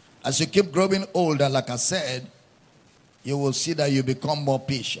 As you keep growing older, like I said, you will see that you become more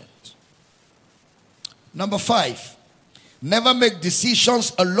patient. Number 5, never make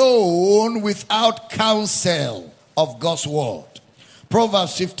decisions alone without counsel of God's word.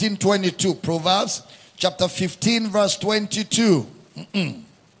 Proverbs 15:22. Proverbs chapter 15 verse 22.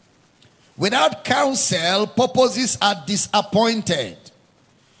 Without counsel, purposes are disappointed,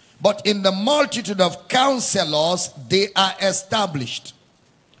 but in the multitude of counselors, they are established.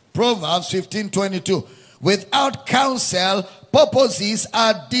 Proverbs 15:22. Without counsel, purposes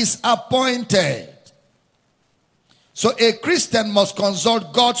are disappointed. So a Christian must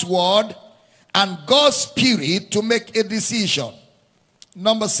consult God's word and God's spirit to make a decision.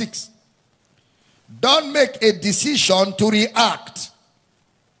 Number 6, don't make a decision to react.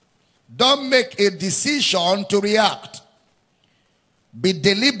 Don't make a decision to react. Be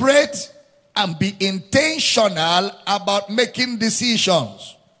deliberate and be intentional about making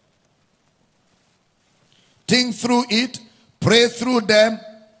decisions. Think through it, pray through them,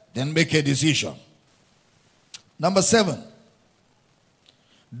 then make a decision. Number 7,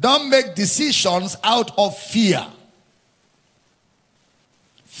 Don't make decisions out of fear.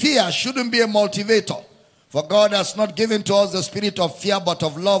 Fear shouldn't be a motivator. For God has not given to us the spirit of fear, but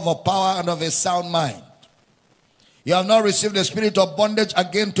of love, of power, and of a sound mind. You have not received the spirit of bondage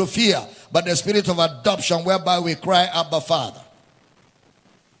again to fear, but the spirit of adoption, whereby we cry, Abba, Father.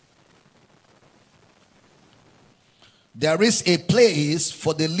 There is a place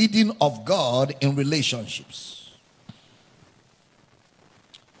for the leading of God in relationships.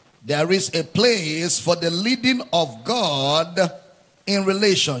 There is a place for the leading of God in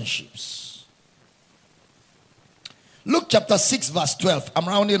relationships. Luke chapter 6 verse 12. I'm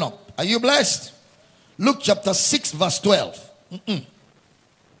rounding up. Are you blessed? Luke chapter 6 verse 12.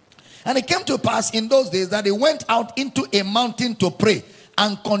 And it came to pass in those days that he went out into a mountain to pray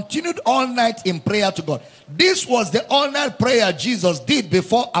and continued all night in prayer to God. This was the all-night prayer Jesus did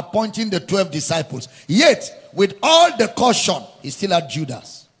before appointing the 12 disciples. Yet, with all the caution, he still had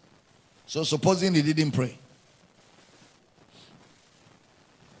Judas. So supposing he didn't pray.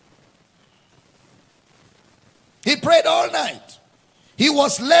 He prayed all night. He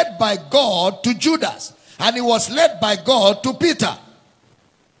was led by God to Judas. And he was led by God to Peter.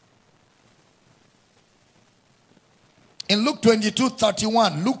 In Luke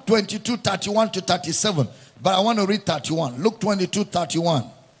 22:31. Luke 22:31 to 37. But I want to read 31. Luke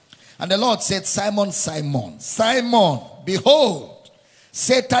 22:31. And the Lord said, Simon, Simon, Simon, behold,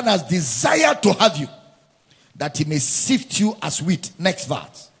 Satan has desired to have you, that he may sift you as wheat. Next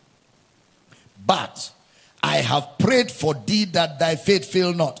verse. But I have prayed for thee that thy faith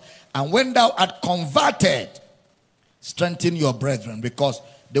fail not. And when thou art converted, strengthen your brethren. Because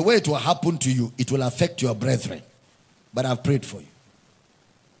the way it will happen to you, it will affect your brethren. But I've prayed for you.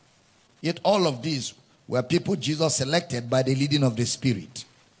 Yet all of these were people Jesus selected by the leading of the Spirit.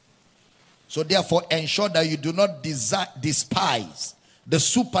 So therefore, ensure that you do not despise the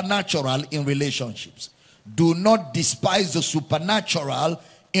supernatural in relationships. Do not despise the supernatural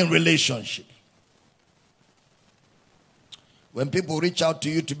in relationships. When people reach out to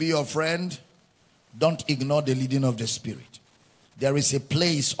you to be your friend, don't ignore the leading of the Spirit. There is a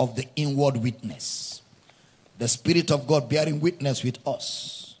place of the inward witness. The Spirit of God bearing witness with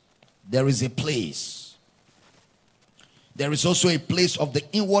us. There is a place. There is also a place of the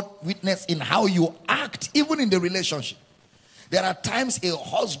inward witness in how you act, even in the relationship. There are times a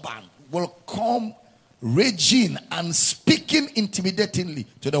husband will come raging and speaking intimidatingly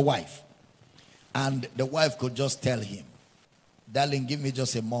to the wife. And the wife could just tell him, darling, give me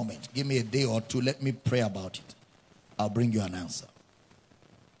just a moment. Give me a day or two. Let me pray about it. I'll bring you an answer.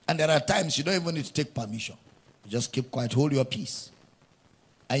 And there are times you don't even need to take permission. You just keep quiet. Hold your peace.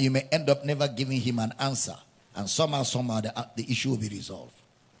 And you may end up never giving him an answer. And somehow the issue will be resolved.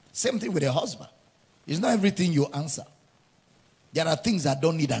 Same thing with a husband. It's not everything you answer. There are things that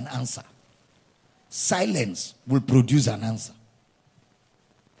don't need an answer. Silence will produce an answer.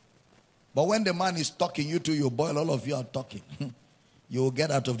 But when the man is talking, you two, you boil, all of you are talking. You will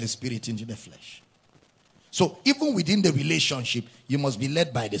get out of the spirit into the flesh. So even within the relationship, you must be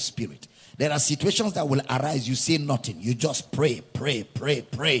led by the Spirit. There are situations that will arise. You say nothing. You just pray, pray, pray,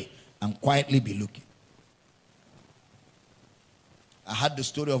 pray, and quietly be looking. I heard the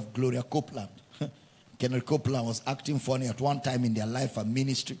story of Gloria Copeland. Kenneth Copeland was acting funny at one time in their life and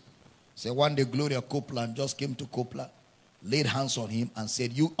ministry. So one day Gloria Copeland just came to Copeland, laid hands on him and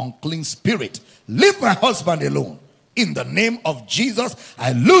said, you unclean spirit, leave my husband alone. In the name of Jesus,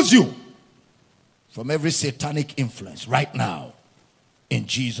 I lose you from every satanic influence right now. In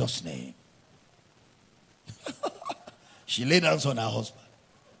Jesus' name. She laid hands on her husband.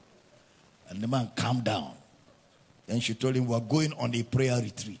 And the man calmed down. Then she told him, we're going on a prayer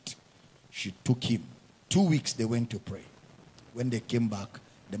retreat. She took him. 2 weeks they went to pray. When they came back,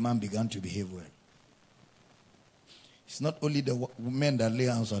 the man began to behave well. It's not only the men that lay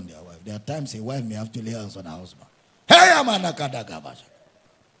hands on their wife. There are times a wife may have to lay hands on her husband. Hey,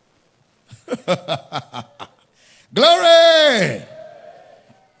 glory!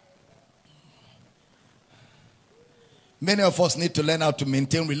 Many of us need to learn how to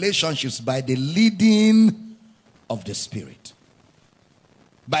maintain relationships by the leading of the Spirit.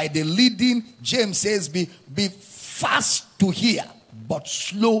 By the leading, James says, be fast to hear, but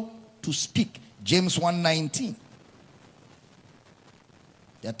slow to speak. James 1:19.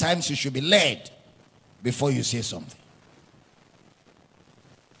 There are times you should be led before you say something.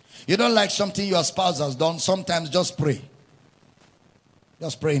 You don't like something your spouse has done, sometimes just pray.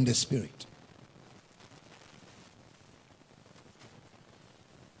 Just pray in the Spirit.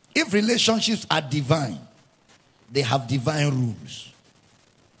 If relationships are divine, they have divine rules.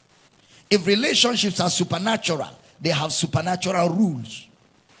 If relationships are supernatural, they have supernatural rules.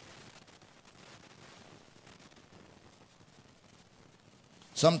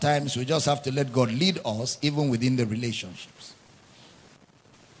 Sometimes we just have to let God lead us even within the relationships.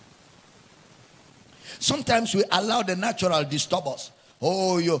 Sometimes we allow the natural disturb us.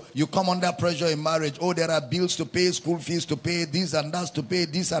 Oh, you come under pressure in marriage. Oh, there are bills to pay, school fees to pay, this and that to pay,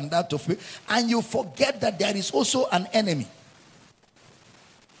 this and that to pay. And you forget that there is also an enemy.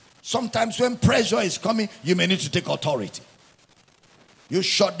 Sometimes when pressure is coming, you may need to take authority. You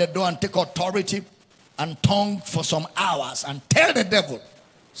shut the door and take authority and tongue for some hours and tell the devil,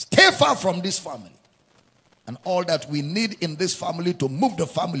 stay far from this family. And all that we need in this family to move the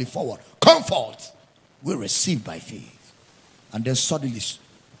family forward, comfort, we receive by faith. And then suddenly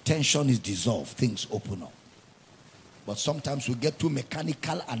tension is dissolved, things open up. But sometimes we get too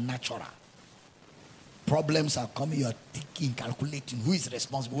mechanical and natural. Problems are coming, you are thinking, calculating, who is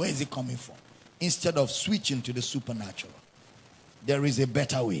responsible, where is it coming from? Instead of switching to the supernatural. There is a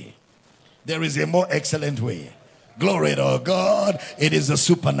better way. There is a more excellent way. Glory to God. It is the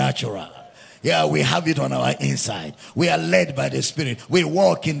supernatural. Yeah, we have it on our inside. We are led by the Spirit. We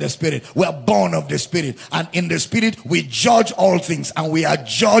walk in the Spirit. We are born of the Spirit. And in the Spirit, we judge all things. And we are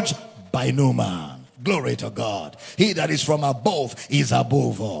judged by no man. Glory to God. He that is from above is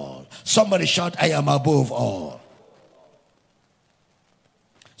above all. Somebody shout, I am above all.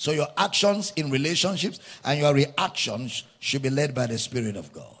 So your actions in relationships and your reactions should be led by the Spirit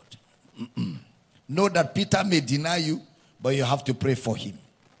of God. Know that Peter may deny you, but you have to pray for him.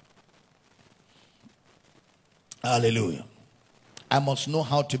 Hallelujah. I must know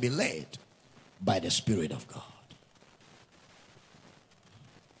how to be led by the Spirit of God.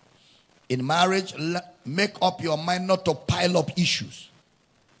 In marriage, make up your mind not to pile up issues.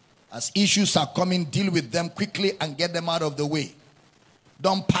 As issues are coming, deal with them quickly and get them out of the way.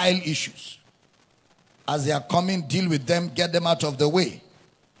 Don't pile issues. As they are coming, deal with them, get them out of the way.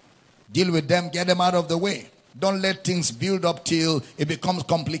 Deal with them, get them out of the way. Don't let things build up till it becomes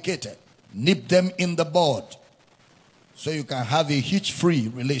complicated. Nip them in the bud so you can have a hitch-free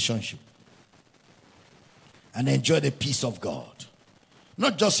relationship and enjoy the peace of God.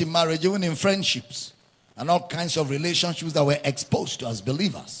 Not just in marriage, even in friendships and all kinds of relationships that we're exposed to as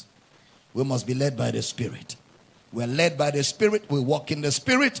believers. We must be led by the Spirit. We're led by the Spirit. We walk in the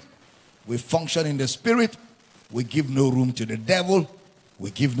Spirit. We function in the Spirit. We give no room to the devil. We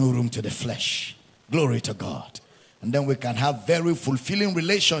give no room to the flesh. Glory to God. And then we can have very fulfilling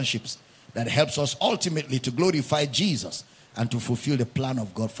relationships that helps us ultimately to glorify Jesus and to fulfill the plan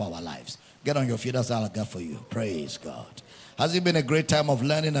of God for our lives. Get on your feet. That's all I got for you. Praise God. Has it been a great time of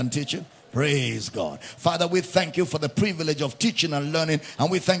learning and teaching? Praise God. Father, we thank you for the privilege of teaching and learning, and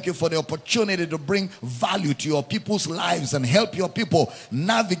we thank you for the opportunity to bring value to your people's lives and help your people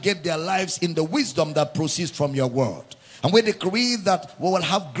navigate their lives in the wisdom that proceeds from your word. And we decree that we will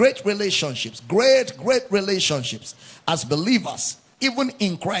have great relationships, great relationships as believers, even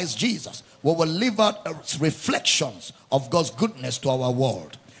in Christ Jesus. We will live out reflections of God's goodness to our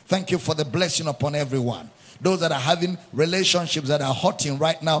world. Thank you for the blessing upon everyone. Those that are having relationships that are hurting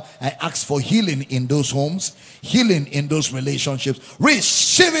right now, I ask for healing in those homes, healing in those relationships.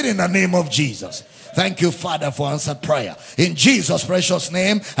 Receive it in the name of Jesus. Thank you, Father, for answered prayer. In Jesus' precious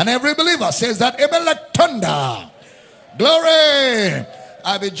name. And every believer says that, Abel, like thunder. Glory.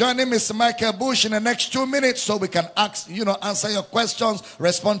 I'll be joining Mr. Michael Bush in the next 2 minutes so we can answer your questions,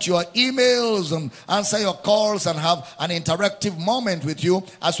 respond to your emails, and answer your calls and have an interactive moment with you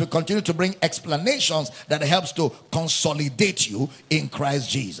as we continue to bring explanations that helps to consolidate you in Christ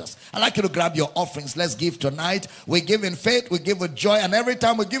Jesus. I'd like you to grab your offerings. Let's give tonight. We give in faith, we give with joy, and every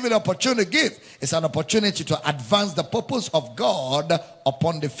time we give you the opportunity to give, it's an opportunity to advance the purpose of God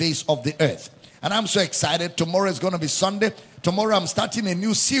upon the face of the earth. And I'm so excited. Tomorrow is going to be Sunday. Tomorrow I'm starting a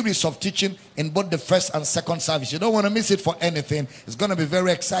new series of teaching in both the first and second service. You don't want to miss it for anything. It's going to be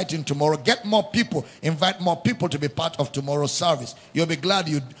very exciting tomorrow. Get more people. Invite more people to be part of tomorrow's service. You'll be glad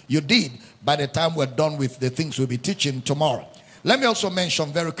you did by the time we're done with the things we'll be teaching tomorrow. Let me also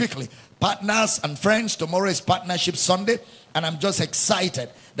mention very quickly, partners and friends, tomorrow is Partnership Sunday. And I'm just excited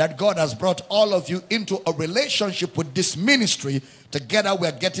that God has brought all of you into a relationship with this ministry. Together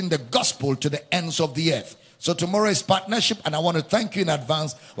we're getting the gospel to the ends of the earth. So tomorrow is partnership, and I want to thank you in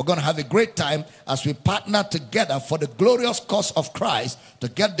advance. We're going to have a great time as we partner together for the glorious cause of Christ to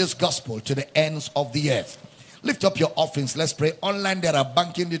get this gospel to the ends of the earth. Lift up your offerings. Let's pray. Online, there are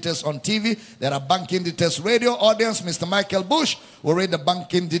banking details on TV. There are banking details. Radio audience, Mr. Michael Bush will read the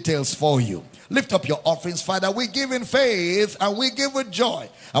banking details for you. Lift up your offerings. Father, we give in faith and we give with joy.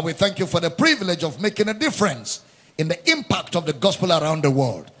 And we thank you for the privilege of making a difference in the impact of the gospel around the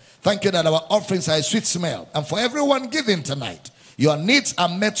world. Thank you that our offerings are a sweet smell. And for everyone giving tonight, your needs are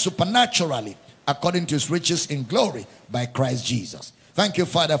met supernaturally according to his riches in glory by Christ Jesus. Thank you,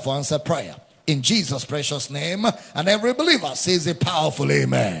 Father, for answered prayer. In Jesus' precious name. And every believer says a powerful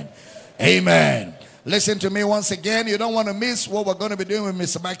amen. Amen. Listen to me once again. You don't want to miss what we're going to be doing with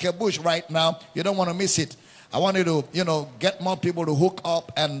Mr. Michael Bush right now. You don't want to miss it. I want you to, get more people to hook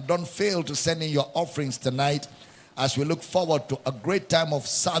up, and don't fail to send in your offerings tonight as we look forward to a great time of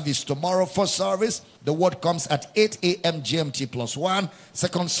service tomorrow. First service, the word comes at 8 a.m. GMT +1.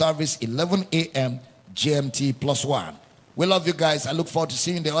 Second service, 11 a.m. GMT +1. We love you guys. I look forward to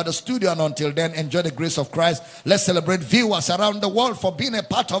seeing you in the other studio. And until then, enjoy the grace of Christ. Let's celebrate viewers around the world for being a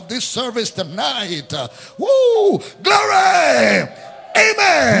part of this service tonight. Woo! Glory!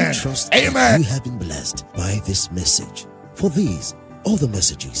 Amen! We trust Amen. you have been blessed by this message. For these, other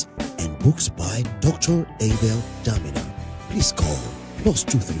messages, and books by Dr. Abel Damina, please call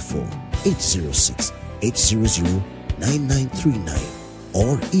 +234 806 800 9939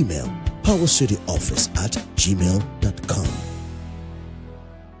 or email powercityoffice@gmail.com.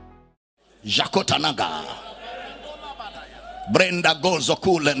 Jakotanaga Brenda Gozo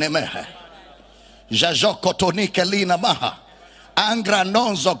Kule Nemehe Jajokotonike Lina Maha Angra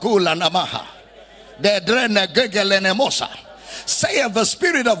Nonzo Kula Namaha Dedrene Gegele Nemosa. Saith the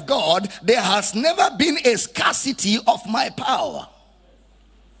Spirit of God, there has never been a scarcity of my power.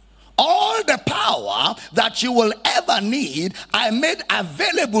 All the power that you will ever need, I made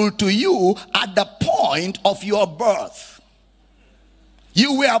available to you at the point of your birth.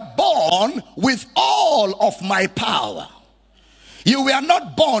 You were born with all of my power. You were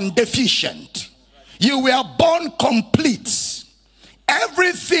not born deficient. You were born complete.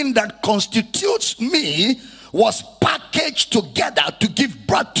 Everything that constitutes me was packaged together to give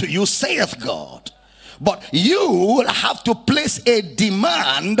birth to you, saith God. But you will have to place a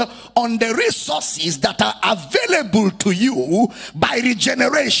demand on the resources that are available to you by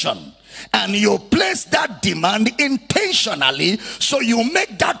regeneration. And you place that demand intentionally, so you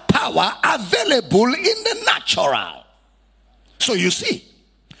make that power available in the natural. So you see,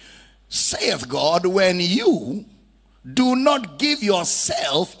 saith God, when you do not give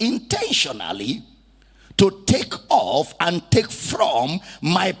yourself intentionally to take off and take from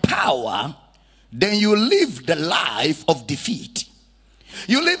my power, then you live the life of defeat.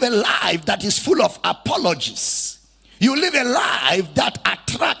 You live a life that is full of apologies. You live a life that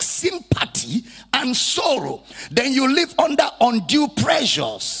attracts sympathy and sorrow. Then you live under undue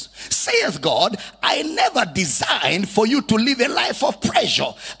pressures. Saith God, I never designed for you to live a life of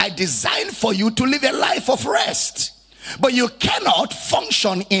pressure. I designed for you to live a life of rest. But you cannot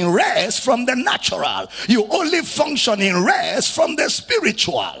function in rest from the natural. You only function in rest from the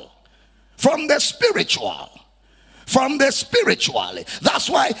spiritual. From the spiritual. From the spiritual. That's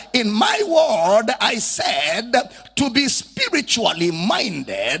why in my word I said, to be spiritually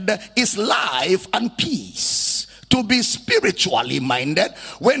minded is life and peace. To be spiritually minded,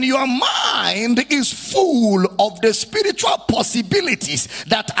 when your mind is full of the spiritual possibilities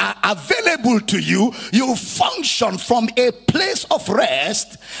that are available to you, you function from a place of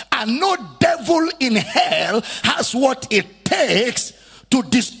rest, and no devil in hell has what it takes to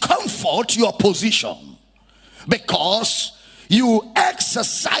discomfort your position, because you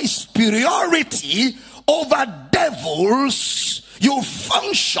exercise superiority over devils. You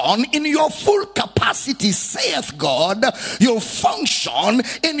function in your full capacity, saith God. You function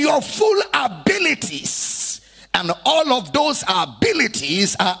in your full abilities, and all of those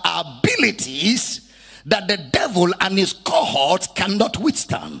abilities are abilities that the devil and his cohorts cannot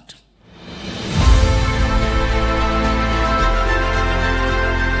withstand.